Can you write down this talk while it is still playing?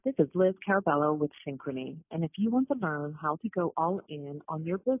This is Liz Carabello with Synchrony, and if you want to learn how to go all in on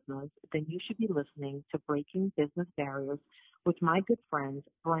your business, then you should be listening to Breaking Business Barriers with my good friends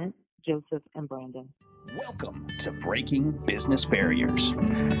Brent, Joseph, and Brandon. Welcome to Breaking Business Barriers,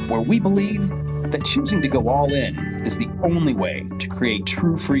 where we believe that choosing to go all in is the only way to create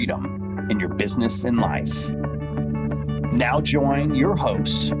true freedom in your business and life. Now join your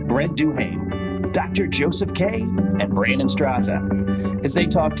hosts, Brent Duhame, Dr. Joseph K., and Brandon Straza, as they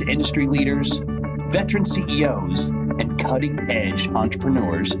talk to industry leaders, veteran CEOs, and cutting-edge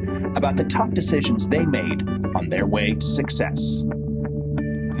entrepreneurs about the tough decisions they made on their way to success.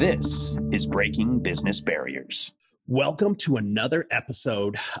 This is Breaking Business Barriers. Welcome to another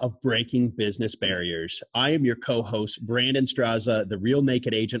episode of Breaking Business Barriers. I am your co-host, Brandon Straza, the Real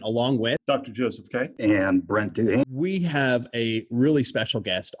Naked Agent, along with Dr. Joseph K. and Brent Duhame. We have a really special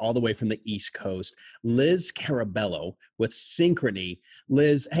guest all the way from the East Coast, Liz Carabello with Synchrony.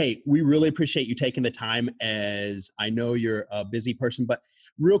 Liz, hey, we really appreciate you taking the time, as I know you're a busy person, but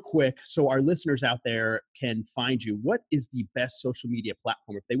real quick, so our listeners out there can find you, what is the best social media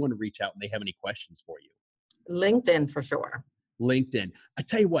platform if they want to reach out and they have any questions for you? LinkedIn for sure. LinkedIn. I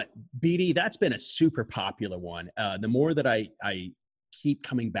tell you what, BD, that's been a super popular one. The more that I keep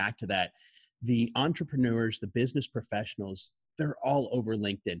coming back to that, the entrepreneurs, the business professionals, they're all over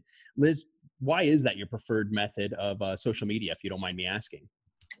LinkedIn. Liz, why is that your preferred method of social media, if you don't mind me asking?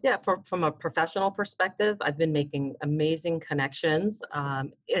 Yeah, from a professional perspective, I've been making amazing connections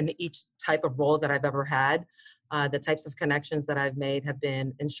in each type of role that I've ever had. The types of connections that I've made have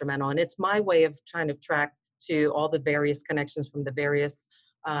been instrumental. And it's my way of trying to track to all the various connections from the various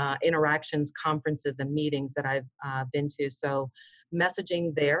interactions, conferences, and meetings that I've been to. So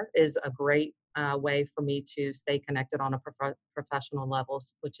messaging there is a great way for me to stay connected on a professional level,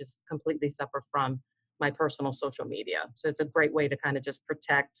 which is completely separate from my personal social media. So it's a great way to kind of just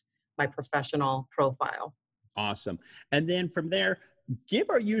protect my professional profile. Awesome. And then from there, give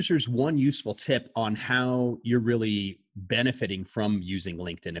our users one useful tip on how you're really benefiting from using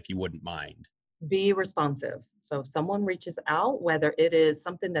LinkedIn, if you wouldn't mind. Be responsive. So if someone reaches out, whether it is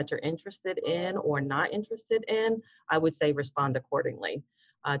something that you're interested in or not interested in, I would say respond accordingly.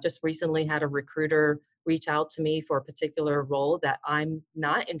 Just recently had a recruiter reach out to me for a particular role that I'm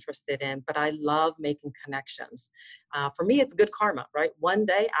not interested in, but I love making connections. For me, it's good karma, right? One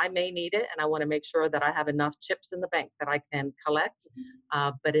day I may need it, and I want to make sure that I have enough chips in the bank that I can collect.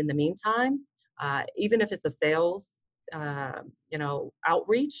 But in the meantime, even if it's a sales,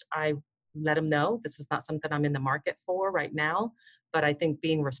 outreach, I let them know this is not something I'm in the market for right now, but I think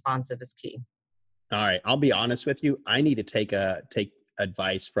being responsive is key. All right. I'll be honest with you. I need to take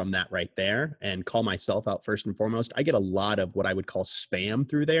advice from that right there and call myself out first and foremost. I get a lot of what I would call spam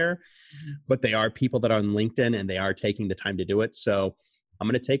through there, but they are people that are on LinkedIn and they are taking the time to do it. So I'm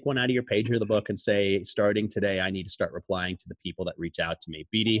going to take one out of your page of the book and say, starting today, I need to start replying to the people that reach out to me.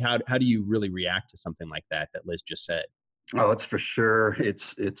 BD, how do you really react to something like that Liz just said? Oh, it's for sure.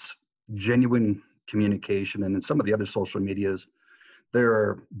 It's genuine communication. And in some of the other social medias, there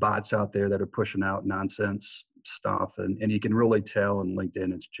are bots out there that are pushing out nonsense stuff. And you can really tell in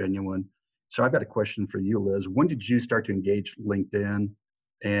LinkedIn it's genuine. So I've got a question for you, Liz. When did you start to engage LinkedIn?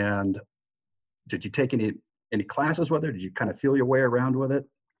 And did you take any classes with it? Did you kind of feel your way around with it?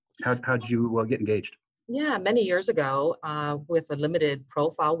 How'd you get engaged? Yeah, many years ago with a limited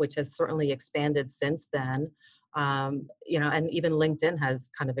profile, which has certainly expanded since then. And even LinkedIn has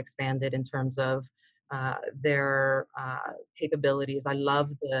kind of expanded in terms of their capabilities. I love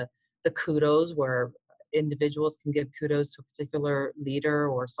the kudos where individuals can give kudos to a particular leader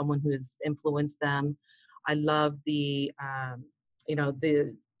or someone who has influenced them. I love the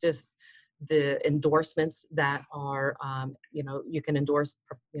endorsements that are, you can endorse,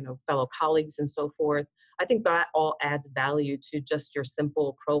 fellow colleagues and so forth. I think that all adds value to just your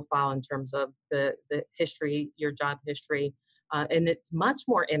simple profile in terms of the history, your job history. And it's much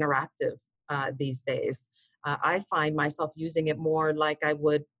more interactive these days. I find myself using it more like I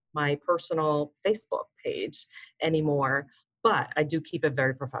would my personal Facebook page anymore. But I do keep it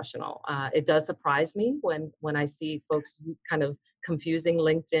very professional. It does surprise me when I see folks kind of confusing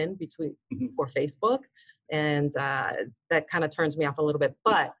LinkedIn or Facebook, and that kind of turns me off a little bit.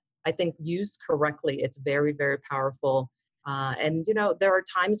 But I think used correctly, it's very, very powerful. And there are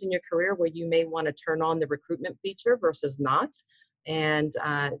times in your career where you may want to turn on the recruitment feature versus not. And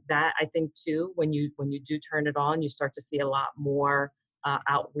that I think too, when you do turn it on, you start to see a lot more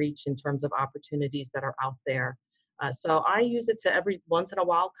outreach in terms of opportunities that are out there. So I use it to every once in a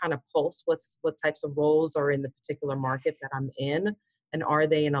while kind of pulse what types of roles are in the particular market that I'm in, and are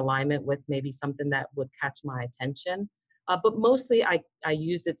they in alignment with maybe something that would catch my attention. But mostly I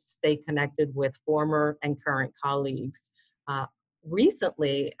use it to stay connected with former and current colleagues.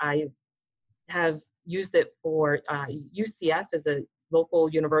 Recently, I have used it for UCF is a local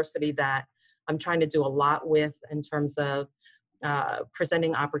university that I'm trying to do a lot with in terms of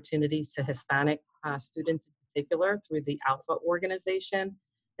presenting opportunities to Hispanic students in particular through the Alpha organization.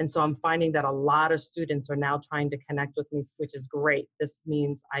 And so I'm finding that a lot of students are now trying to connect with me, which is great. This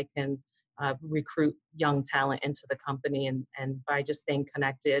means I can recruit young talent into the company, and by just staying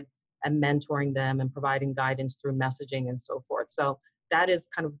connected and mentoring them and providing guidance through messaging and so forth. So that is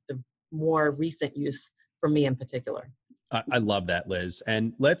kind of the more recent use for me in particular. I love that, Liz.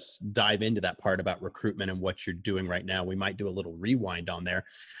 And let's dive into that part about recruitment and what you're doing right now. We might do a little rewind on there,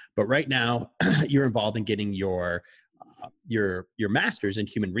 but right now you're involved in getting your master's in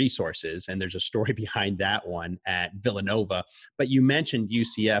human resources, and there's a story behind that one at Villanova. But you mentioned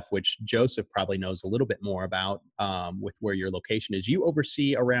UCF, which Joseph probably knows a little bit more about with where your location is. You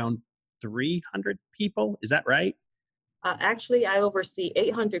oversee around 300 people, is that right? Actually, I oversee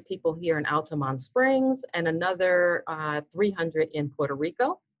 800 people here in Altamont Springs and another 300 in Puerto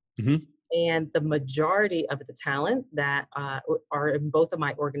Rico. Mm-hmm. And the majority of the talent that are in both of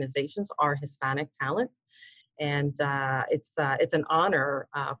my organizations are Hispanic talent. And it's an honor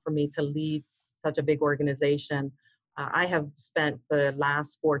for me to lead such a big organization. I have spent the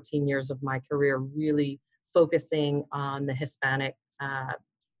last 14 years of my career really focusing on the Hispanic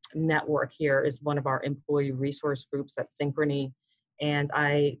network. Here is one of our employee resource groups at Synchrony. And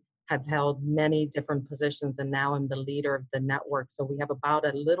I have held many different positions, and now I'm the leader of the network. So we have about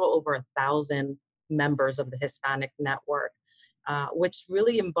a little over 1,000 members of the Hispanic network, which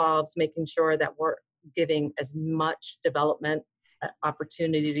really involves making sure that we're giving as much development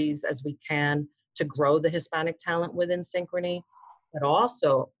opportunities as we can to grow the Hispanic talent within Synchrony, but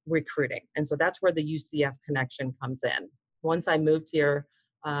also recruiting. And so that's where the UCF connection comes in. Once I moved here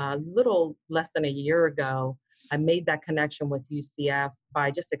a little less than a year ago, I made that connection with UCF by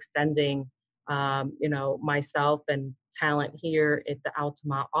just extending, myself and talent here at the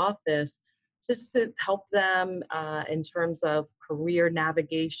Altamont office, just to help them in terms of career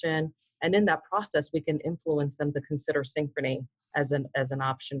navigation. And in that process, we can influence them to consider Synchrony as an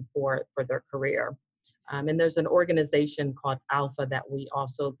option for their career. And there's an organization called Alpha that we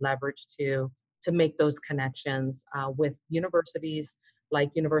also leverage to make those connections with universities like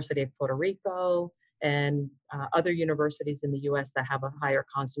University of Puerto Rico and other universities in the US that have a higher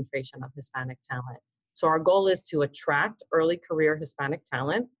concentration of Hispanic talent. So our goal is to attract early career Hispanic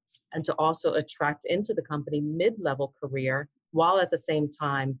talent and to also attract into the company mid-level career, while at the same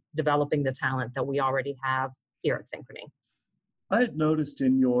time developing the talent that we already have here at Synchrony. I had noticed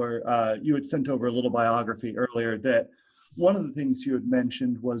in your, you had sent over a little biography earlier that one of the things you had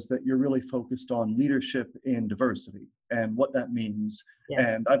mentioned was that you're really focused on leadership and diversity and what that means. Yeah.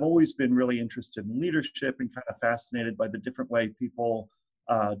 And I've always been really interested in leadership and kind of fascinated by the different way people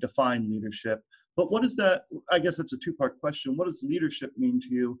define leadership. But what is that? I guess it's a two-part question. What does leadership mean to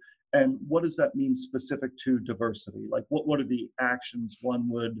you? And what does that mean specific to diversity? Like what are the actions one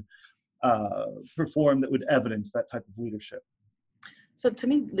would perform that would evidence that type of leadership? So to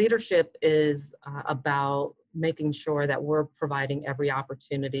me, leadership is about making sure that we're providing every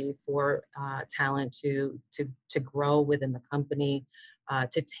opportunity for talent to grow within the company,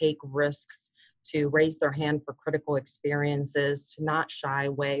 to take risks, to raise their hand for critical experiences, to not shy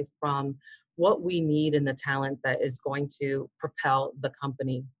away from what we need in the talent that is going to propel the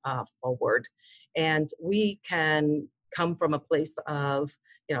company forward. And we can come from a place of,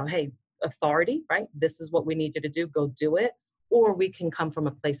 hey, authority, right? This is what we need you to do, go do it. Or we can come from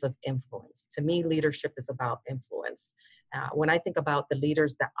a place of influence. To me, leadership is about influence. When I think about the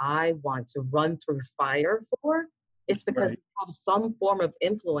leaders that I want to run through fire for, it's because they have some form of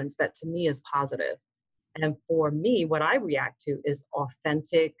influence that to me is positive. And for me, what I react to is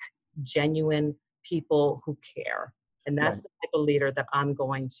authentic, genuine people who care. And that's the type of leader that I'm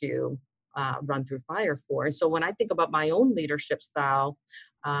going to run through fire for. And so when I think about my own leadership style,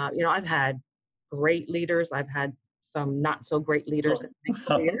 I've had great leaders. I've had some not so great leaders in my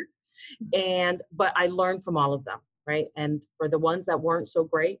career. But I learned from all of them, right? And for the ones that weren't so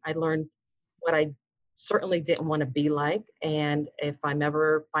great, I learned what I certainly didn't want to be like. And if I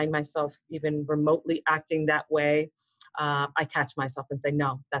ever find myself even remotely acting that way, I catch myself and say,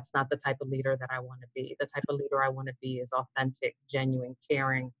 no, that's not the type of leader that I want to be. The type of leader I want to be is authentic, genuine,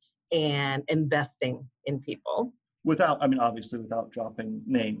 caring, and investing in people. Obviously without dropping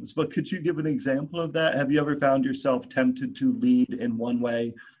names, but could you give an example of that? Have you ever found yourself tempted to lead in one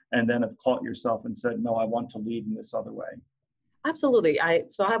way and then have caught yourself and said, no, I want to lead in this other way? Absolutely.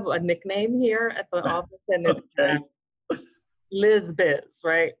 So I have a nickname here at the office, and it's Liz Biz,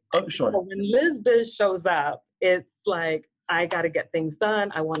 right? Oh, sure. So when Liz Biz shows up, it's like, I got to get things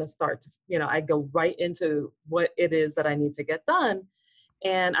done. I want to start to, I go right into what it is that I need to get done.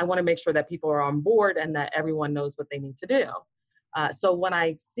 And I want to make sure that people are on board and that everyone knows what they need to do. So when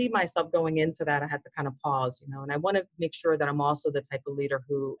I see myself going into that, I had to kind of pause, and I want to make sure that I'm also the type of leader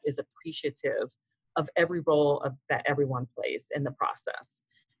who is appreciative of every role that everyone plays in the process.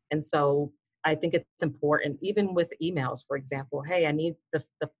 And so I think it's important, even with emails, for example, hey, I need the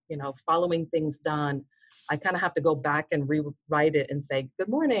following things done. I kind of have to go back and rewrite it and say, good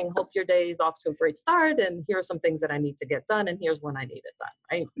morning, hope your day is off to a great start. And here are some things that I need to get done. And here's when I need it done,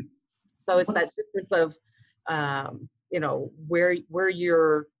 right? So it's that difference of, where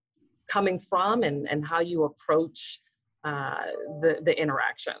you're coming from and how you approach the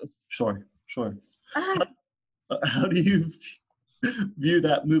interactions. Sure. How do you view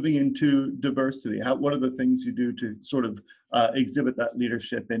that moving into diversity? What are the things you do to sort of exhibit that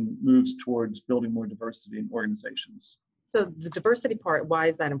leadership and moves towards building more diversity in organizations? So the diversity part, why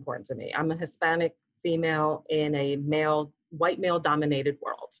is that important to me? I'm a Hispanic female in a white male dominated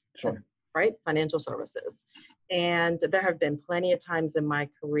world. Sure. Right? Financial services. And there have been plenty of times in my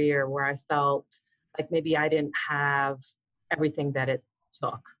career where I felt like maybe I didn't have everything that it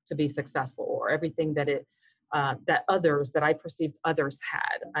took to be successful, or everything that that I perceived others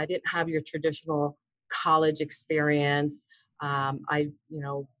had. I didn't have your traditional college experience. I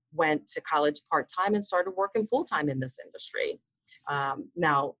went to college part-time and started working full-time in this industry.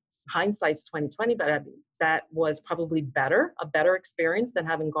 Now, hindsight's 2020, but that was probably a better experience than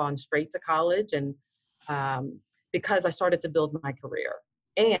having gone straight to college. And because I started to build my career,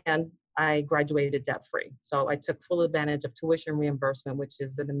 and I graduated debt-free. So I took full advantage of tuition reimbursement, which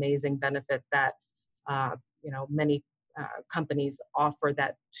is an amazing benefit that, many companies offer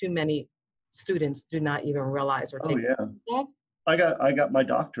that too many students do not even realize or take. Oh, yeah. I got my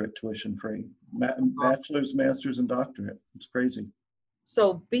doctorate tuition free, bachelor's, master's, and doctorate. It's crazy.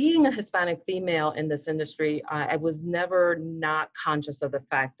 So being a Hispanic female in this industry, I was never not conscious of the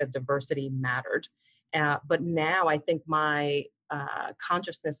fact that diversity mattered. But now I think my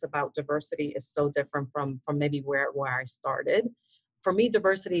consciousness about diversity is so different from maybe where I started. For me,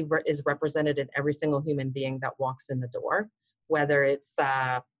 diversity is represented in every single human being that walks in the door, whether it's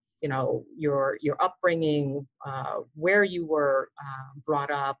your upbringing, where you were brought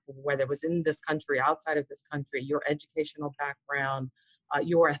up, whether it was in this country, outside of this country, your educational background,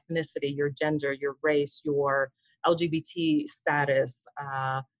 your ethnicity, your gender, your race, your LGBT status,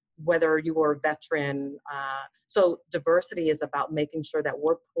 whether you were a veteran. So diversity is about making sure that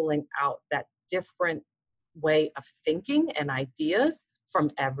we're pulling out that different way of thinking and ideas from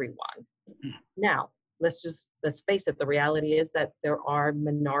everyone. Now, let's face it, the reality is that there are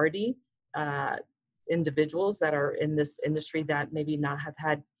minority individuals that are in this industry that maybe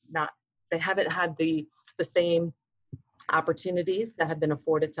they haven't had the same opportunities that have been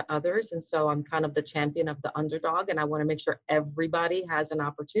afforded to others. And so I'm kind of the champion of the underdog, and I want to make sure everybody has an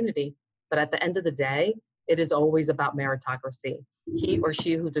opportunity. But at the end of the day, it is always about meritocracy. He or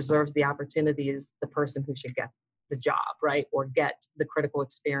she who deserves the opportunity is the person who should get the job, right? Or get the critical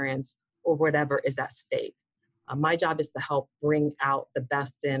experience, or whatever is at stake. My job is to help bring out the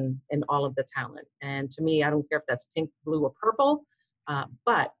best in all of the talent. And to me, I don't care if that's pink, blue, or purple,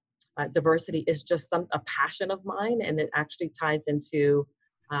 but diversity is just a passion of mine, and it actually ties into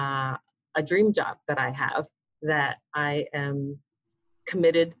a dream job that I have that I am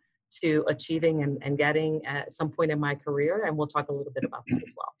committed to achieving and getting at some point in my career. And we'll talk a little bit about that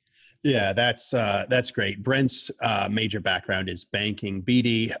as well. Yeah, that's great. Brent's major background is banking.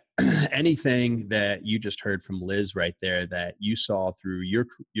 BD, anything that you just heard from Liz right there that you saw through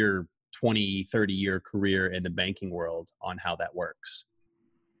your 20, 30-year career in the banking world on how that works?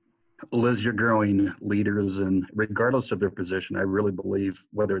 Liz, you're growing leaders, and regardless of their position, I really believe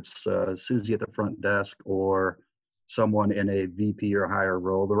whether it's Susie at the front desk or someone in a VP or higher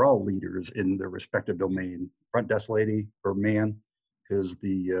role, they're all leaders in their respective domain. Front desk lady or man is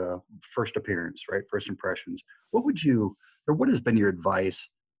the first appearance, right? First impressions. What has been your advice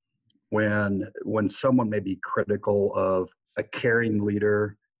when someone may be critical of a caring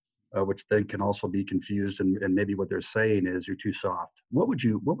leader, which then can also be confused, and maybe what they're saying is you're too soft? What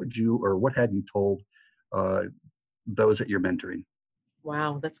have you told those that you're mentoring?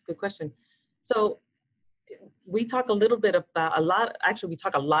 Wow, that's a good question. So we talk a lot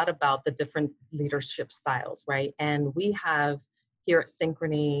about the different leadership styles, right? And we have here at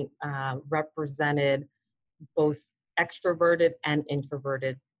Synchrony represented both extroverted and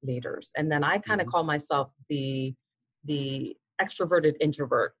introverted leaders. And then I kind of call myself the extroverted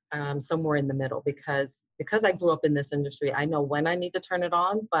introvert, somewhere in the middle, because I grew up in this industry. I know when I need to turn it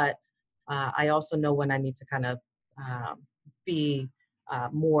on, but I also know when I need to kind of be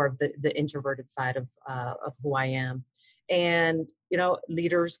more of the introverted side of who I am. And,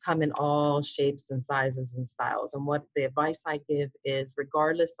 leaders come in all shapes and sizes and styles. And what the advice I give is,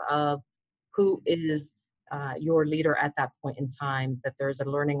 regardless of who is your leader at that point in time, that there's a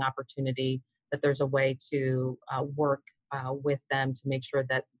learning opportunity, that there's a way to work with them to make sure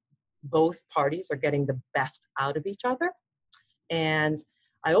that both parties are getting the best out of each other. And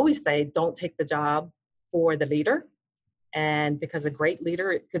I always say, don't take the job for the leader. And because a great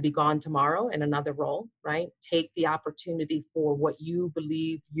leader, it could be gone tomorrow in another role, right? Take the opportunity for what you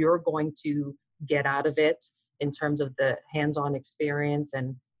believe you're going to get out of it in terms of the hands-on experience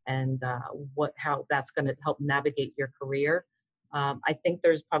and how that's going to help navigate your career. I think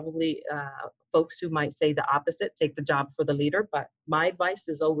there's probably folks who might say the opposite, take the job for the leader. But my advice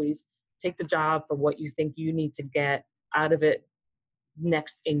is always take the job for what you think you need to get out of it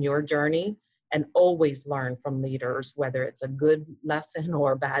next in your journey, and always learn from leaders, whether it's a good lesson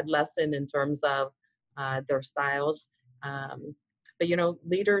or a bad lesson in terms of their styles. But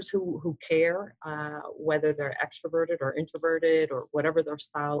leaders who care, whether they're extroverted or introverted or whatever their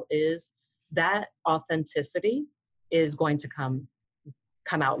style is, that authenticity is going to come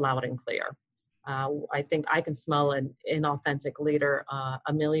out loud and clear. I think I can smell an inauthentic leader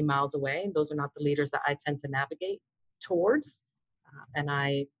a million miles away. Those are not the leaders that I tend to navigate towards. And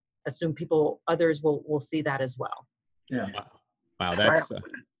I assume others will see that as well. Yeah. Wow. That's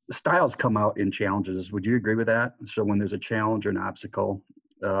styles come out in challenges. Would you agree with that? So when there's a challenge or an obstacle,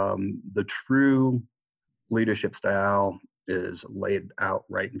 the true leadership style is laid out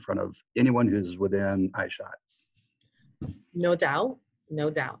right in front of anyone who's within eyeshot. No doubt.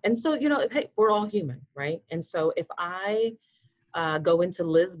 And so, hey, we're all human, right? And so if I go into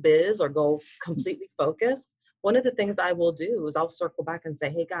Liz Biz or go completely focused, one of the things I will do is I'll circle back and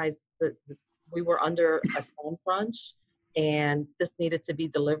say, hey guys, we were under a time crunch and this needed to be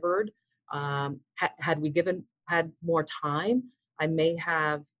delivered. Had we had more time, I maybe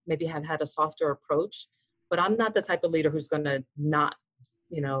had a softer approach, but I'm not the type of leader who's going to not,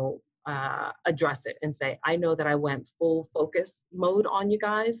 address it and say, I know that I went full focus mode on you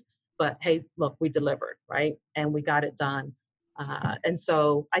guys, but hey, look, we delivered, right? And we got it done. And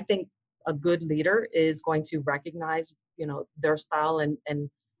so I think a good leader is going to recognize, their style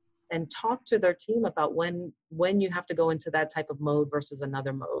and talk to their team about when you have to go into that type of mode versus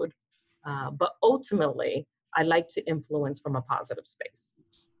another mode. But ultimately, I like to influence from a positive space.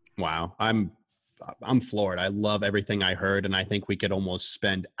 Wow. I'm floored. I love everything I heard, and I think we could almost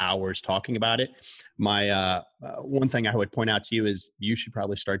spend hours talking about it. My one thing I would point out to you is you should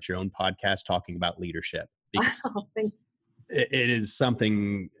probably start your own podcast talking about leadership. Oh, thanks. It is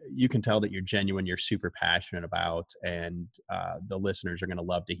something you can tell that you're genuine, you're super passionate about, and the listeners are going to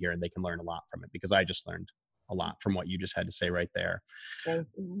love to hear, and they can learn a lot from it, because I just learned a lot from what you just had to say right there.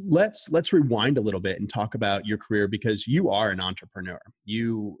 Let's rewind a little bit and talk about your career, because you are an entrepreneur.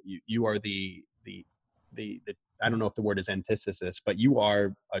 You are the I don't know if the word is antithesis, but you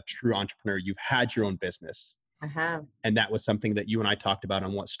are a true entrepreneur. You've had your own business. I have. And that was something that you and I talked about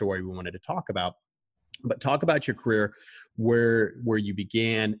on what story we wanted to talk about. But talk about your career, where you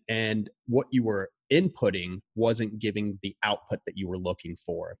began, and what you were inputting wasn't giving the output that you were looking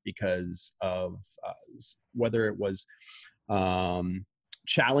for because of whether it was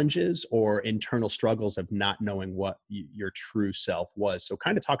challenges or internal struggles of not knowing what your true self was. So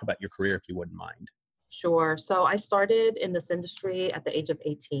kind of talk about your career, if you wouldn't mind. Sure. So I started in this industry at the age of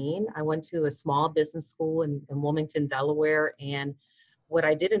 18. I went to a small business school in Wilmington, Delaware. And what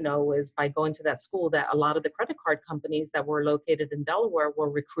I didn't know was, by going to that school, that a lot of the credit card companies that were located in Delaware were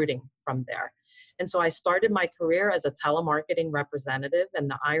recruiting from there. And so I started my career as a telemarketing representative. And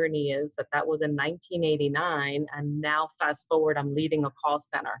the irony is that was in 1989. And now fast forward, I'm leading a call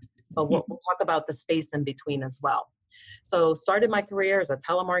center. But we'll talk about the space in between as well. So started my career as a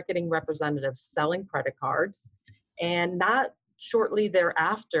telemarketing representative selling credit cards. And not shortly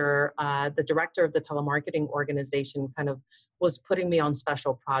thereafter, the director of the telemarketing organization kind of was putting me on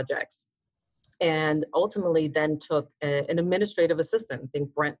special projects, and ultimately then took an administrative assistant. I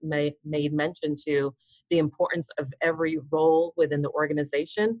think Brent made mention to the importance of every role within the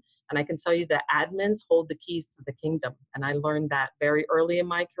organization. And I can tell you that admins hold the keys to the kingdom. And I learned that very early in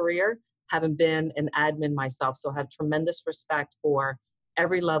my career, having been an admin myself. So I have tremendous respect for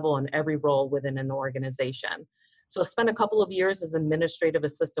every level and every role within an organization. So I spent a couple of years as administrative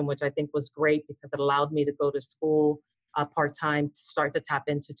assistant, which I think was great because it allowed me to go to school part-time to start to tap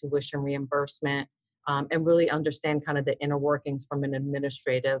into tuition reimbursement. and really understand kind of the inner workings from an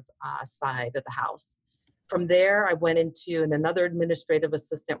administrative side of the house. From there, I went into another administrative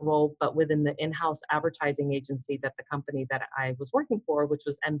assistant role, but within the in-house advertising agency that the company that I was working for, which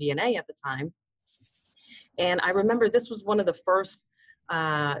was MBNA at the time. And I remember this was one of the first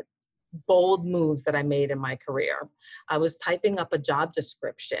bold moves that I made in my career. I was typing up a job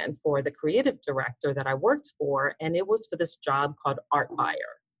description for the creative director that I worked for, and it was for this job called art buyer.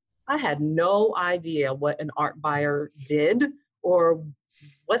 I had no idea what an art buyer did or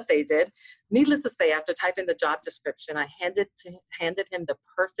what they did. Needless to say, after typing the job description, I handed him the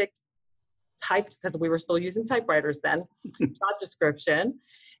perfect typed, because we were still using typewriters then, job description.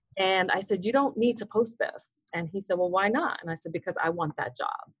 And I said, you don't need to post this. And he said, well, why not? And I said, because I want that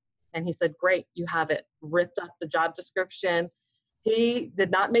job. And he said, great, you have it. Ripped up the job description. He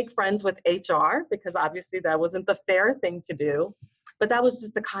did not make friends with HR because obviously that wasn't the fair thing to do. But that was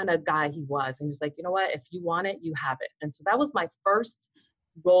just the kind of guy he was. And he was like, you know what, if you want it, you have it. And so that was my first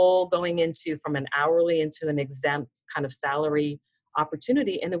role going into from an hourly into an exempt kind of salary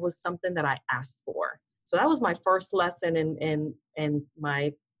opportunity. And it was something that I asked for. So that was my first lesson in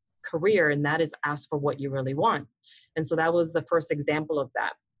my career. And that is ask for what you really want. And so that was the first example of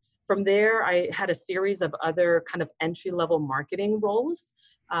that. From there, I had a series of other kind of entry-level marketing roles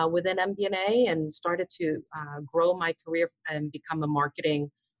within MBNA and started to grow my career and become a marketing,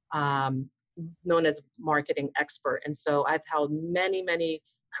 known as marketing expert. And so I've held many, many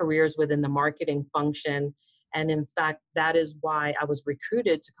careers within the marketing function. And in fact, that is why I was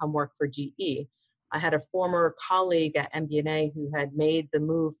recruited to come work for GE. I had a former colleague at MBNA who had made the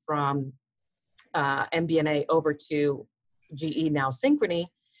move from MBNA over to GE, now Synchrony,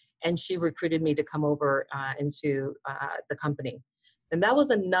 and she recruited me to come over into the company. And that was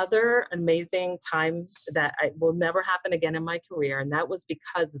another amazing time that will never happen again in my career. And that was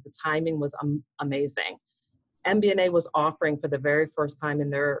because the timing was amazing. MBNA was offering for the very first time in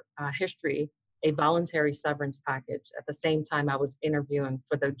their history a voluntary severance package at the same time I was interviewing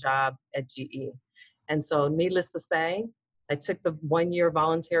for the job at GE. And so needless to say, I took the 1-year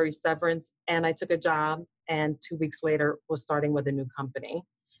voluntary severance and I took a job, and 2 weeks later was starting with a new company.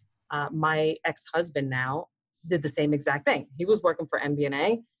 My ex-husband now did the same exact thing. He was working for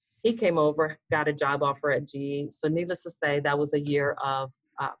MBNA. He came over, got a job offer at GE. So needless to say, that was a year of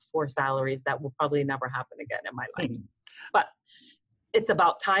 4 salaries that will probably never happen again in my life. But it's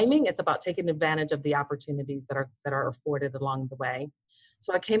about timing. It's about taking advantage of the opportunities that are afforded along the way.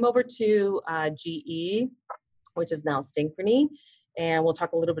 So I came over to GE, which is now Synchrony. And we'll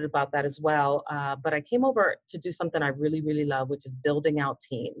talk a little bit about that as well. But I came over to do something I really, really love, which is building out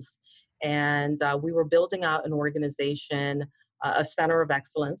teams. And we were building out an organization, a center of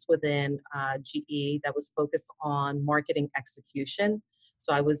excellence within GE that was focused on marketing execution.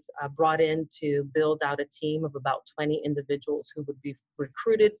 So I was brought in to build out a team of about 20 individuals who would be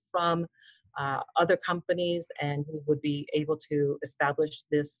recruited from other companies and who would be able to establish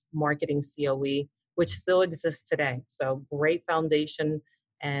this marketing COE, which still exists today. So great foundation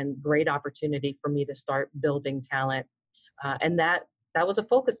and great opportunity for me to start building talent. And that was a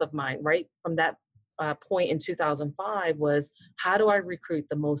focus of mine, right? From that point in 2005 was, how do I recruit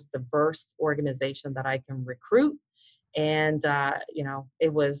the most diverse organization that I can recruit? And,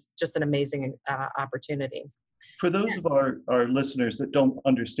 it was just an amazing opportunity. For those of our listeners that don't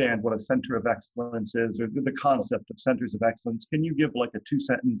understand what a center of excellence is, or the concept of centers of excellence, can you give like a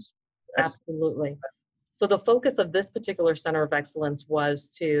 2-sentence? Absolutely. So the focus of this particular center of excellence was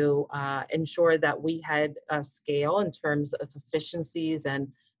to ensure that we had a scale in terms of efficiencies and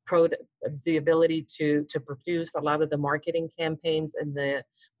the ability to produce a lot of the marketing campaigns in the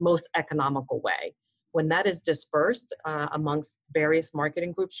most economical way. When that is dispersed amongst various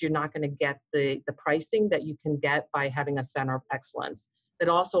marketing groups, you're not going to get the pricing that you can get by having a center of excellence. It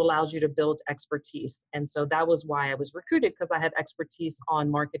also allows you to build expertise. And so that was why I was recruited, because I had expertise on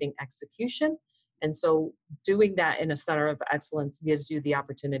marketing execution. And so doing that in a center of excellence gives you the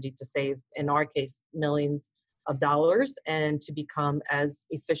opportunity to save, in our case, millions of dollars and to become as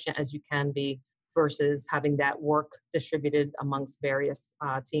efficient as you can be versus having that work distributed amongst various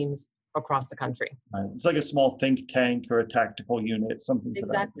teams across the country. It's like a small think tank or a tactical unit, something.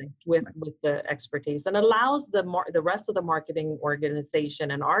 Exactly, with the expertise, and allows the rest of the marketing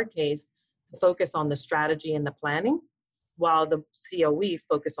organization, in our case, to focus on the strategy and the planning, while the COE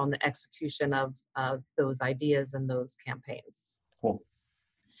focus on the execution of those ideas and those campaigns. Cool.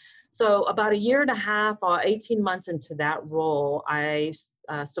 So about 1.5 years or 18 months into that role, I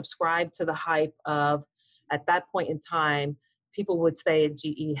subscribed to the hype of, at that point in time, people would say at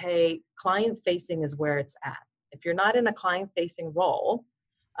GE, hey, client-facing is where it's at. If you're not in a client-facing role,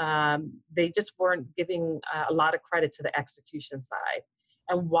 they just weren't giving a lot of credit to the execution side.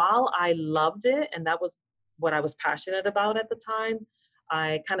 And while I loved it, and that was what I was passionate about at the time,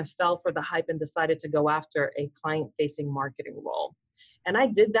 I kind of fell for the hype and decided to go after a client-facing marketing role. And I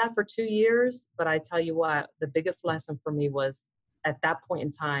did that for 2 years, but I tell you what, the biggest lesson for me was at that point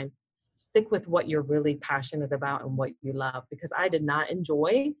in time, stick with what you're really passionate about and what you love, because I did not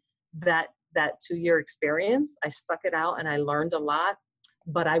enjoy that 2-year experience. I stuck it out and I learned a lot,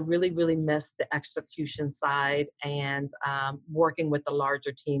 but I really, really missed the execution side and working with the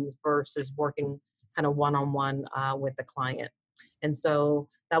larger teams versus working kind of one-on-one with the client. And so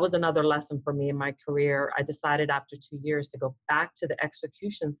that was another lesson for me in my career. I decided after 2 years to go back to the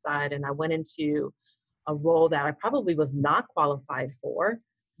execution side, and I went into a role that I probably was not qualified for,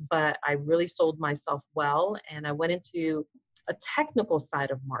 but I really sold myself well. And I went into a technical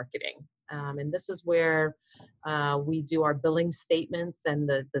side of marketing. And this is where we do our billing statements, and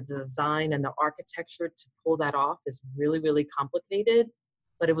the design and the architecture to pull that off is really, really complicated.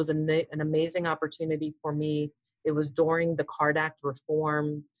 But it was an amazing opportunity for me. It was during the CARD Act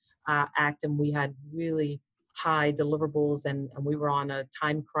Reform Act, and we had really high deliverables, and we were on a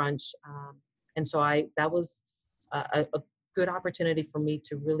time crunch. And so that was a good opportunity for me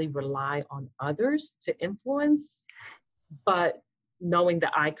to really rely on others to influence, but knowing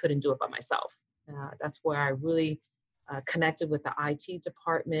that I couldn't do it by myself. That's where I really connected with the IT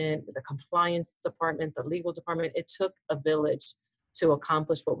department, the compliance department, the legal department. It took a village to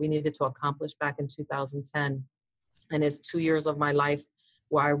accomplish what we needed to accomplish back in 2010. And it's 2 years of my life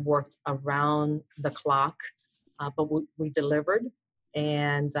where I worked around the clock, but we delivered.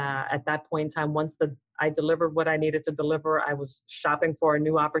 And at that point in time, once I delivered what I needed to deliver, I was shopping for a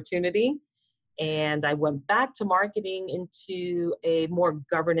new opportunity. And I went back to marketing into a more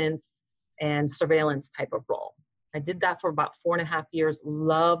governance and surveillance type of role. I did that for about 4.5 years,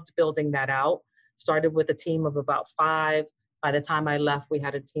 loved building that out. Started with a team of about 5. By the time I left, we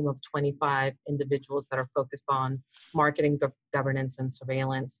had a team of 25 individuals that are focused on marketing, governance, and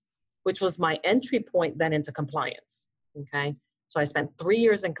surveillance, which was my entry point then into compliance, okay? So I spent 3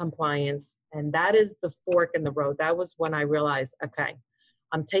 years in compliance, and that is the fork in the road. That was when I realized, okay,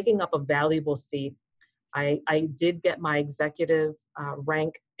 I'm taking up a valuable seat. I did get my executive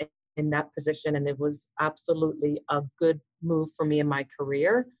rank in that position, and it was absolutely a good move for me in my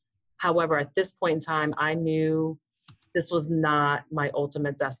career. However, at this point in time, I knew this was not my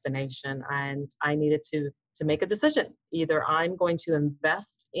ultimate destination, and I needed to make a decision. Either I'm going to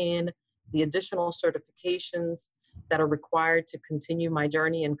invest in the additional certifications that are required to continue my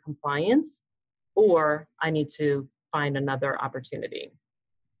journey in compliance, or I need to find another opportunity.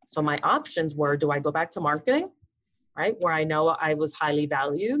 So my options were, do I go back to marketing, right, where I know I was highly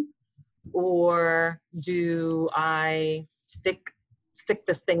valued, or do I stick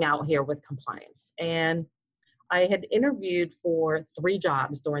this thing out here with compliance? And I had interviewed for 3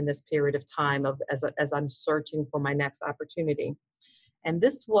 jobs during this period of time as I'm searching for my next opportunity. And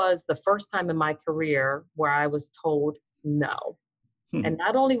this was the first time in my career where I was told no. And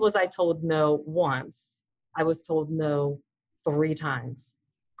not only was I told no once, I was told no 3 times.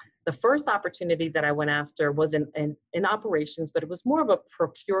 The first opportunity that I went after was in operations, but it was more of a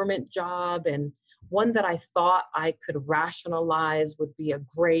procurement job, and one that I thought I could rationalize would be a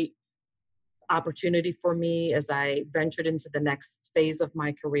great opportunity for me as I ventured into the next phase of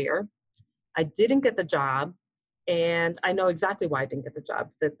my career. I didn't get the job, and I know exactly why I didn't get the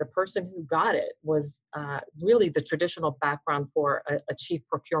job. The person who got it was really the traditional background for a chief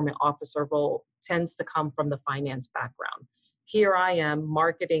procurement officer role tends to come from the finance background. Here I am,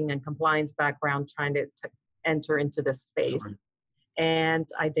 marketing and compliance background, trying to enter into this space. Sure. And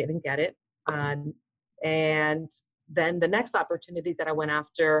I didn't get it. And then the next opportunity that I went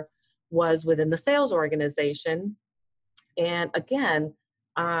after was within the sales organization. And again,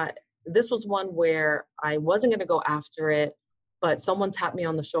 this was one where I wasn't going to go after it, but someone tapped me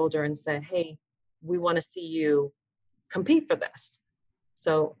on the shoulder and said, hey, we want to see you compete for this.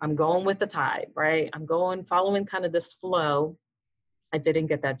 So I'm going with the tide, right? I'm following kind of this flow. I didn't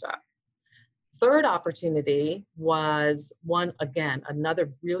get that job. Third opportunity was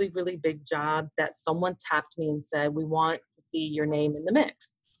another really, really big job that someone tapped me and said, we want to see your name in the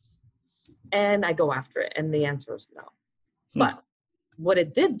mix. And I go after it, and the answer is no. But what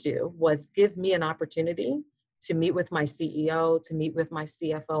it did do was give me an opportunity to meet with my CEO, to meet with my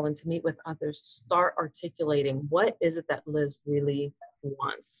CFO, and to meet with others, start articulating what is it that Liz really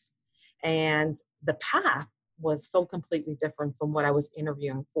wants. And the path was so completely different from what I was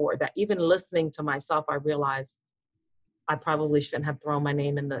interviewing for, that even listening to myself, I realized I probably shouldn't have thrown my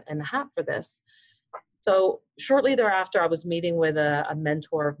name in the hat for this. So shortly thereafter, I was meeting with a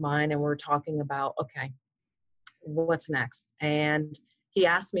mentor of mine, and we were talking about, okay, what's next? And he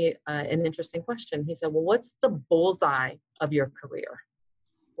asked me an interesting question. He said, well, what's the bullseye of your career?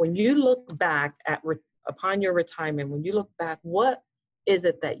 When you look back upon your retirement, when you look back, what is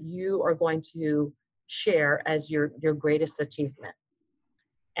it that you are going to share as your greatest achievement?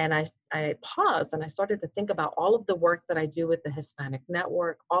 And I paused and I started to think about all of the work that I do with the Hispanic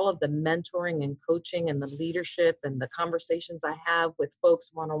Network, all of the mentoring and coaching and the leadership and the conversations I have with folks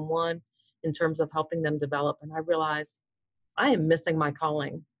one-on-one in terms of helping them develop. And I realized I am missing my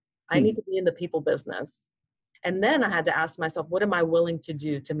calling. I need to be in the people business. And then I had to ask myself, what am I willing to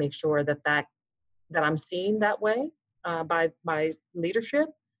do to make sure that I'm seen that way by my leadership,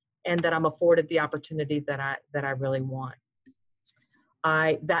 and that I'm afforded the opportunity that I really want.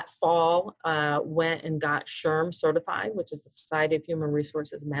 That fall went and got SHRM certified, which is the Society of Human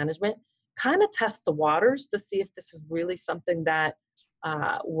Resources Management, kind of test the waters to see if this is really something that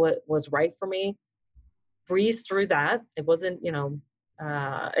was right for me. Breezed through that. It wasn't,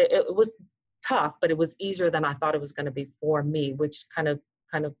 it was tough, but it was easier than I thought it was going to be for me, which kind of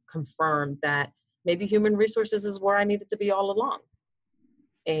confirmed that maybe human resources is where I needed to be all along.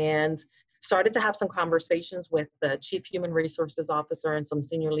 And started to have some conversations with the chief human resources officer and some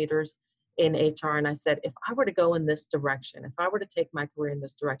senior leaders in HR. And I said, if I were to go in this direction, if I were to take my career in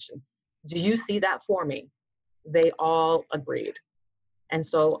this direction, do you see that for me? They all agreed. And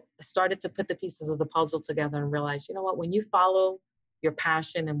so I started to put the pieces of the puzzle together and realize, you know what, when you follow your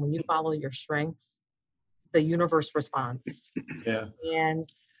passion and when you follow your strengths, the universe responds. Yeah. And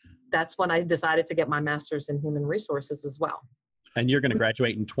that's when I decided to get my master's in human resources as well. And you're going to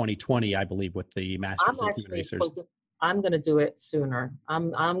graduate in 2020, I believe, with the master's in human resources. I'm going to do it sooner.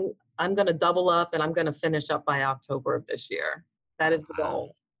 I'm going to double up, and I'm going to finish up by October of this year. That is the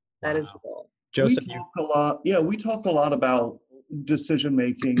goal. That is the goal. Joseph, we talk a lot about decision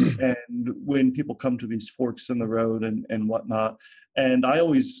making and when people come to these forks in the road and whatnot. And I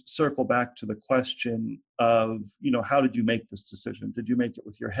always circle back to the question of, how did you make this decision? Did you make it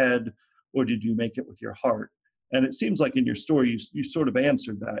with your head, or did you make it with your heart? And it seems like in your story, you sort of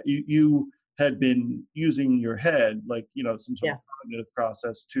answered that. You had been using your head, like, some sort of cognitive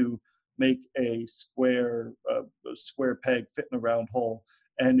process to make a square peg fit in a round hole.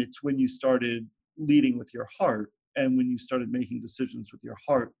 And it's when you started leading with your heart and when you started making decisions with your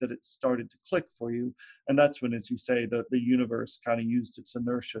heart that it started to click for you. And that's when, as you say, the universe kind of used its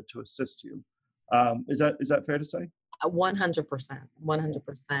inertia to assist you. Is that fair to say?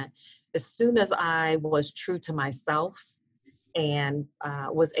 100%. As soon as I was true to myself and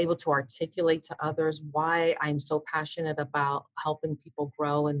was able to articulate to others why I'm so passionate about helping people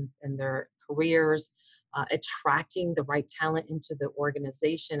grow in their careers, attracting the right talent into the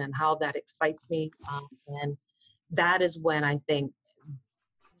organization, and how that excites me. And that is when I think,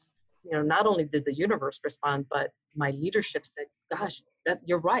 not only did the universe respond, but my leadership said, gosh,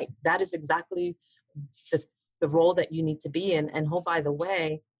 you're right. That is exactly the role that you need to be in. And oh, by the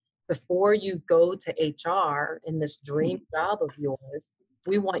way, before you go to HR in this dream job of yours,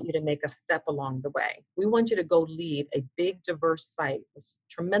 we want you to make a step along the way. We want you to go lead a big, diverse site with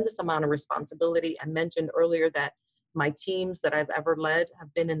tremendous amount of responsibility. I mentioned earlier that my teams that I've ever led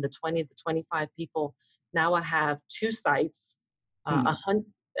have been in the 20 to 25 people. Now I have 2 sites,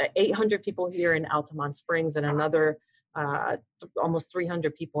 800 people here in Altamont Springs and another almost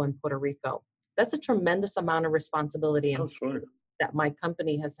 300 people in Puerto Rico. That's a tremendous amount of responsibility that my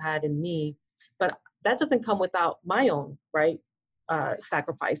company has had in me. But that doesn't come without my own,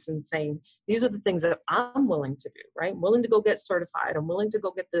 sacrifice, and saying, these are the things that I'm willing to do, right? I'm willing to go get certified. I'm willing to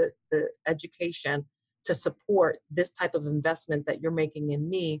go get the education to support this type of investment that you're making in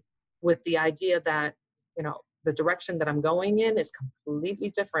me, with the idea that, the direction that I'm going in is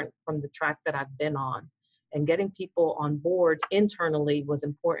completely different from the track that I've been on. And getting people on board internally was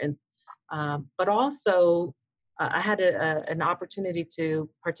important. But also, I had an opportunity to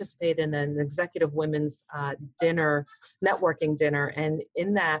participate in an executive women's networking dinner. And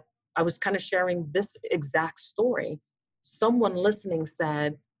in that, I was kind of sharing this exact story. Someone listening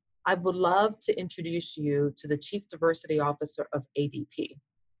said, I would love to introduce you to the Chief Diversity Officer of ADP.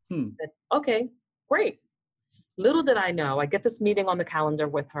 I said, okay, great. Little did I know, I get this meeting on the calendar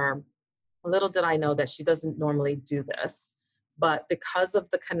with her. Little did I know that she doesn't normally do this. But because of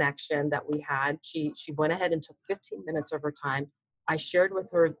the connection that we had, she went ahead and took 15 minutes of her time. I shared with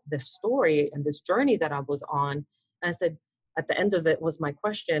her this story and this journey that I was on. And I said, at the end of it was my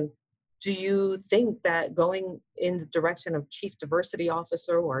question, do you think that going in the direction of Chief Diversity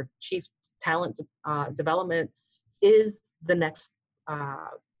Officer or Chief Talent Development is the next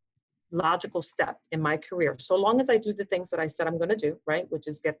logical step in my career, so long as I do the things that I said I'm going to do, right, which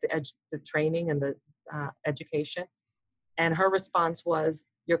is get the training and the education. And her response was,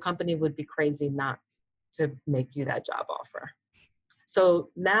 your company would be crazy not to make you that job offer. So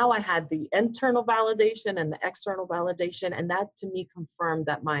now I had the internal validation and the external validation, and that to me confirmed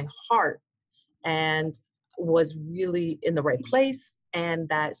that my heart and was really in the right place, and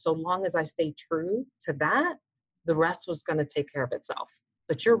that so long as I stay true to that, the rest was going to take care of itself.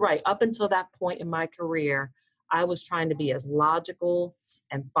 But you're right, up until that point in my career, I was trying to be as logical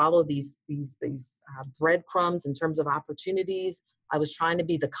and follow these breadcrumbs in terms of opportunities. I was trying to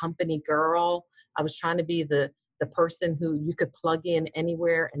be the company girl. I was trying to be the person who you could plug in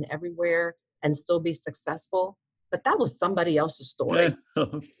anywhere and everywhere and still be successful. But that was somebody else's story.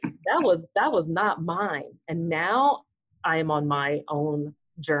 That was not mine. And now I am on my own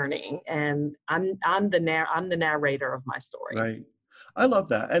journey, and I'm the narrator of my story. Right. I love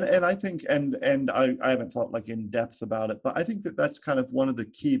that. And I think, and I haven't thought like in depth about it, but I think that that's kind of one of the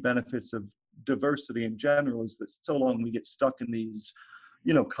key benefits of diversity in general, is that so long we get stuck in these,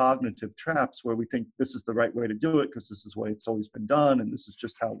 cognitive traps where we think this is the right way to do it because this is the way it's always been done and this is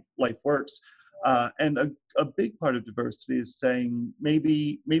just how life works. And a big part of diversity is saying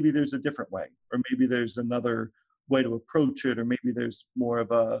maybe there's a different way, or maybe there's another way to approach it, or maybe there's more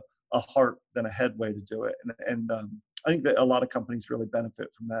of a heart than a head way to do it. And I think that a lot of companies really benefit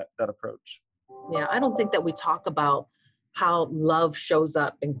from that approach. Yeah, I don't think that we talk about how love shows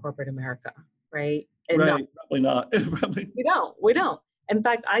up in corporate America, right? And right, probably not. We don't. In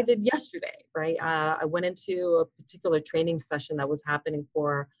fact, I did yesterday, right? I went into a particular training session that was happening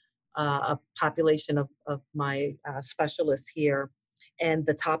for a population of my specialists here. And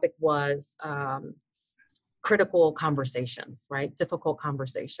the topic was critical conversations, right? Difficult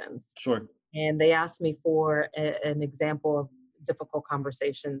conversations. Sure. And they asked me for an example of difficult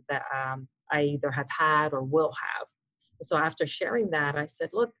conversation that I either have had or will have. So after sharing that, I said,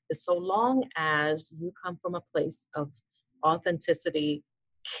 look, so long as you come from a place of authenticity,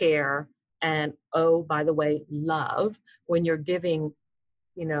 care, and, oh, by the way, love, when you're giving,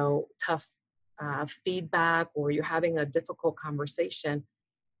 tough feedback or you're having a difficult conversation,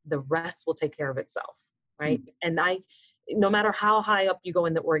 the rest will take care of itself, right? And no matter how high up you go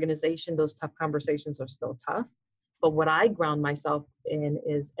in the organization, those tough conversations are still tough. But what I ground myself in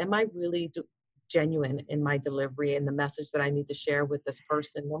is, am I really genuine in my delivery and the message that I need to share with this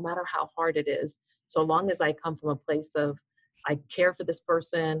person, no matter how hard it is, so long as I come from a place of, I care for this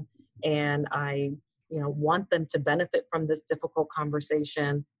person and I, want them to benefit from this difficult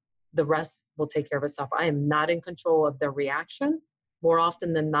conversation, the rest will take care of itself. I am not in control of their reaction. More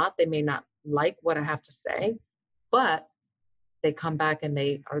often than not, they may not like what I have to say, but they come back and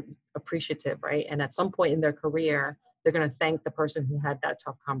they are appreciative, right? And at some point in their career, they're going to thank the person who had that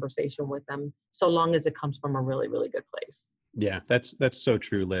tough conversation with them, so long as it comes from a really, really good place. Yeah, that's so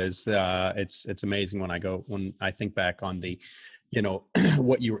true, Liz. It's amazing when I think back on the,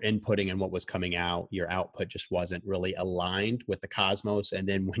 what you were inputting and what was coming out, your output just wasn't really aligned with the cosmos. And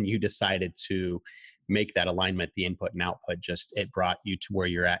then when you decided to make that alignment, the input and output, it brought you to where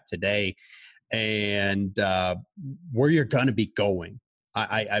you're at today, and where you're going to be going.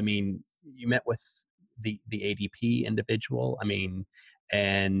 I mean, you met with the ADP individual. I mean,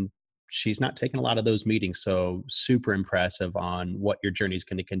 and she's not taking a lot of those meetings. So super impressive on what your journey is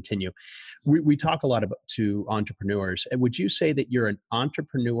going to continue. We talk a lot to entrepreneurs. Would you say that you're an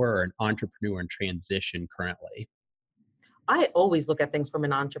entrepreneur or an entrepreneur in transition currently? I always look at things from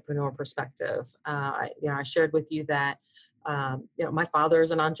an entrepreneur perspective. I shared with you that my father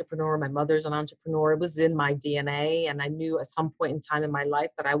is an entrepreneur, my mother's an entrepreneur. It was in my DNA, and I knew at some point in time in my life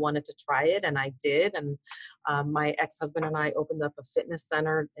that I wanted to try it, and I did. And my ex-husband and I opened up a fitness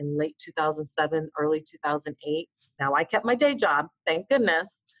center in late 2007, early 2008. Now, I kept my day job, thank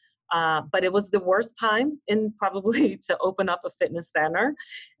goodness. But it was the worst time in probably to open up a fitness center.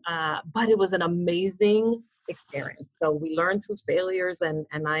 But it was an amazing experience. So we learned through failures, and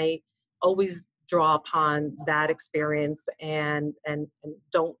I always draw upon that experience and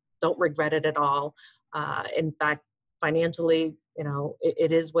don't regret it at all. In fact, financially,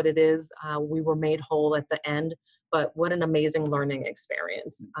 it is what it is. We were made whole at the end, but what an amazing learning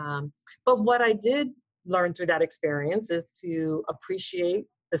experience. But what I did learn through that experience is to appreciate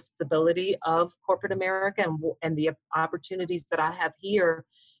the stability of corporate America and the opportunities that I have here.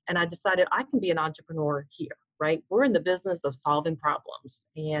 And I decided I can be an entrepreneur here, right? We're in the business of solving problems.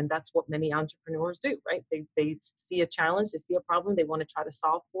 And that's what many entrepreneurs do, right? They see a challenge, they see a problem, they want to try to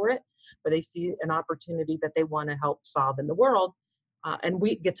solve for it, or they see an opportunity that they want to help solve in the world. And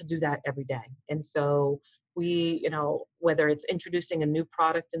we get to do that every day. And so We, whether it's introducing a new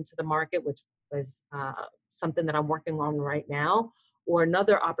product into the market, which is something that I'm working on right now, or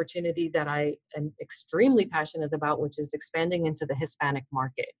another opportunity that I am extremely passionate about, which is expanding into the Hispanic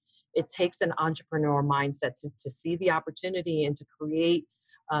market. It takes an entrepreneur mindset to see the opportunity and to create,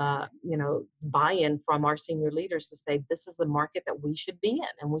 buy-in from our senior leaders to say, this is the market that we should be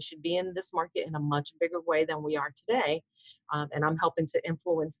in, and we should be in this market in a much bigger way than we are today. And I'm helping to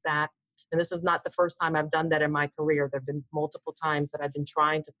influence that. And this is not the first time I've done that in my career. There have been multiple times that I've been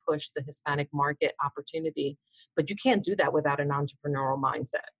trying to push the Hispanic market opportunity, but you can't do that without an entrepreneurial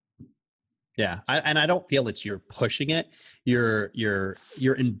mindset. Yeah, and I don't feel it's you're pushing it. You're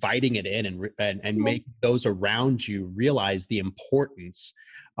inviting it in and make those around you realize the importance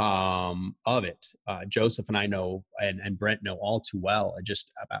of it. Joseph and I know, and Brent know all too well,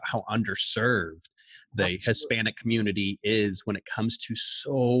 just about how underserved the Absolutely. Hispanic community is when it comes to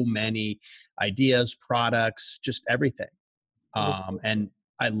so many ideas, products, just everything. And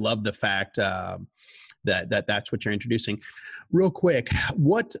I love the fact that's what you're introducing. Real quick,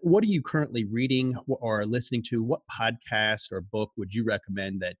 what are you currently reading or listening to? What podcast or book would you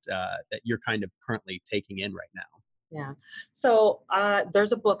recommend that you're kind of currently taking in right now? Yeah. So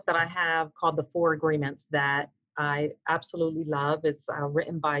there's a book that I have called The Four Agreements that I absolutely love. It's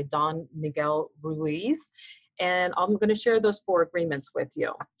written by Don Miguel Ruiz. And I'm going to share those four agreements with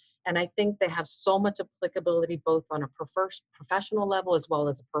you. And I think they have so much applicability both on a professional level as well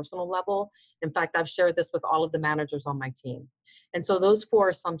as a personal level. In fact, I've shared this with all of the managers on my team. And so those four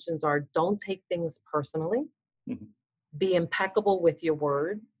assumptions are: don't take things personally, be impeccable with your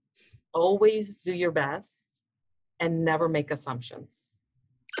word, always do your best, and never make assumptions.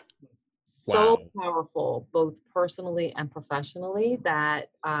 So powerful, both personally and professionally, that,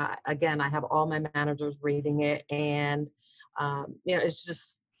 again, I have all my managers reading it. And, it's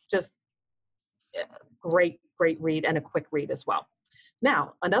just great read, and a quick read as well.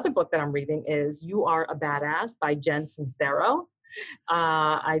 Now, another book that I'm reading is You Are a Badass by Jen Sincero.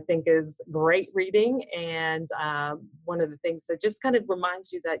 I think is great reading. And one of the things that just kind of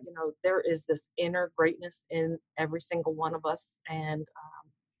reminds you that, there is this inner greatness in every single one of us. And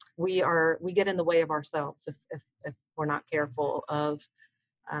we get in the way of ourselves if we're not careful of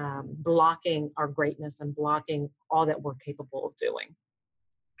blocking our greatness and blocking all that we're capable of doing.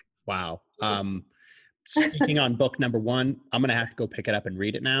 Wow. Speaking on book number one, I'm going to have to go pick it up and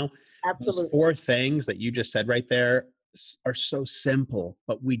read it now. Absolutely. Those four things that you just said right there are so simple,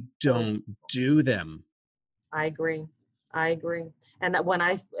 but we don't do them. I agree. And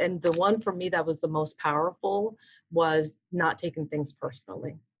the one for me that was the most powerful was not taking things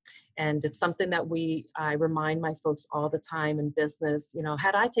personally. And it's something that I remind my folks all the time in business.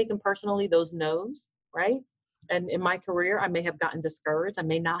 Had I taken personally those no's, right? And in my career, I may have gotten discouraged. I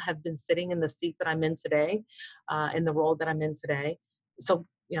may not have been sitting in the seat that I'm in today, in the role that I'm in today. So,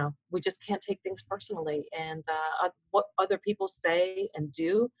 we just can't take things personally. And what other people say and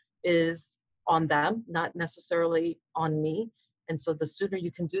do is on them, not necessarily on me. And so the sooner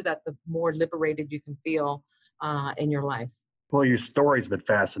you can do that, the more liberated you can feel in your life. Well, your story's been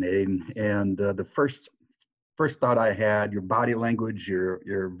fascinating. And the first thought I had, your body language,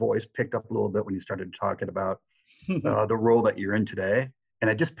 your voice picked up a little bit when you started talking about the role that you're in today. And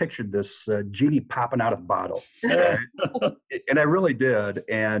I just pictured this genie popping out of the bottle. Right? And I really did.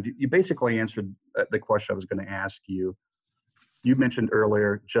 And you basically answered the question I was going to ask you. You mentioned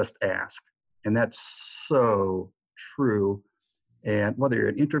earlier, just ask. And that's so true. And whether you're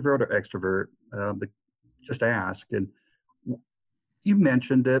an introvert or extrovert, just ask. And you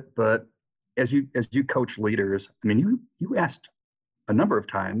mentioned it, but as you coach leaders, I mean, you asked a number of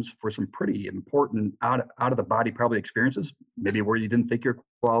times for some pretty important out of the body probably experiences, maybe where you didn't think you're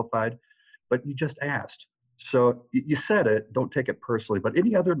qualified, but you just asked. So you said it, don't take it personally, but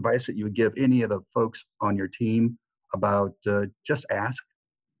any other advice that you would give any of the folks on your team about just ask?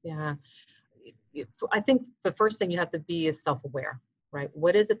 Yeah. I think the first thing you have to be is self-aware, right?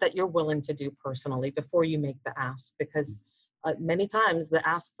 What is it that you're willing to do personally before you make the ask? Because many times the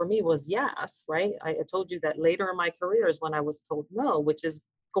ask for me was yes, right? I told you that later in my career is when I was told no, which is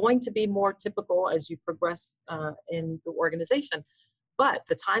going to be more typical as you progress in the organization. But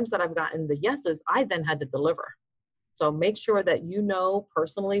the times that I've gotten the yeses, I then had to deliver. So make sure that you know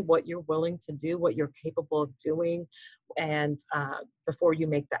personally what you're willing to do, what you're capable of doing, and before you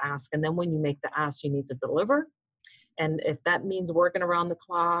make the ask. And then when you make the ask, you need to deliver. And if that means working around the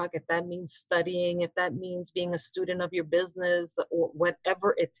clock, if that means studying, if that means being a student of your business, or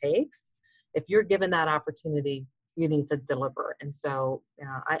whatever it takes, if you're given that opportunity, you need to deliver. And so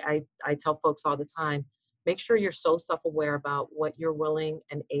I tell folks all the time, make sure you're so self-aware about what you're willing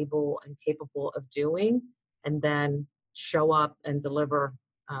and able and capable of doing and then show up and deliver,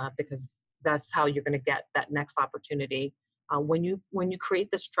 because that's how you're going to get that next opportunity. When you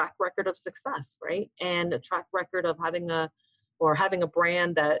create this track record of success, right? And a track record of having a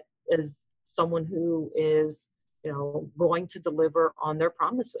brand that is someone who is, going to deliver on their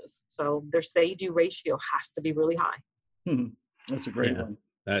promises. So their say-do ratio has to be really high. That's a great one.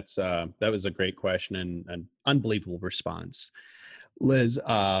 That was a great question and an unbelievable response. Liz,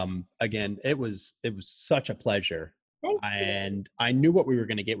 again, it was such a pleasure. Thank you. And I knew what we were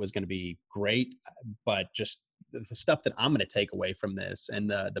going to get was going to be great, but just the stuff that I'm going to take away from this and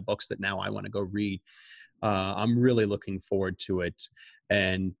the books that now I want to go read, I'm really looking forward to it.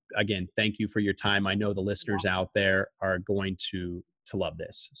 And again, thank you for your time. I know the listeners out there are going to love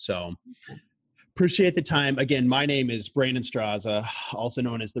this. So appreciate the time. Again, my name is Brandon Straza, also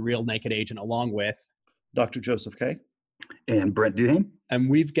known as the Real Naked Agent, along with Dr. Joseph Kay. And Brent Duhame. And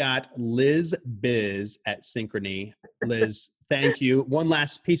we've got Liz Biz at Synchrony. Liz, thank you. One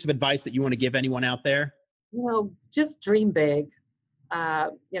last piece of advice that you want to give anyone out there? Just dream big.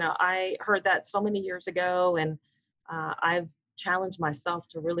 I heard that so many years ago, and I've challenged myself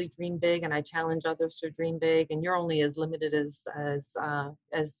to really dream big, and I challenge others to dream big. And you're only as limited as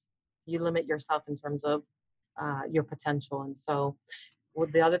you limit yourself in terms of your potential. And so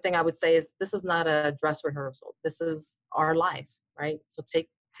the other thing I would say is this is not a dress rehearsal. This is our life, right? So take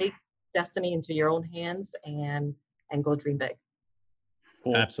destiny into your own hands and go dream big.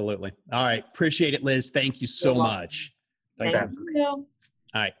 Cool. Absolutely. All right. Appreciate it, Liz. Thank you so much. Thank you. All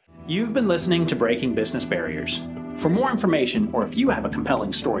right. You've been listening to Breaking Business Barriers. For more information, or if you have a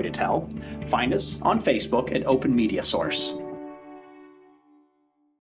compelling story to tell, find us on Facebook at Open Media Source.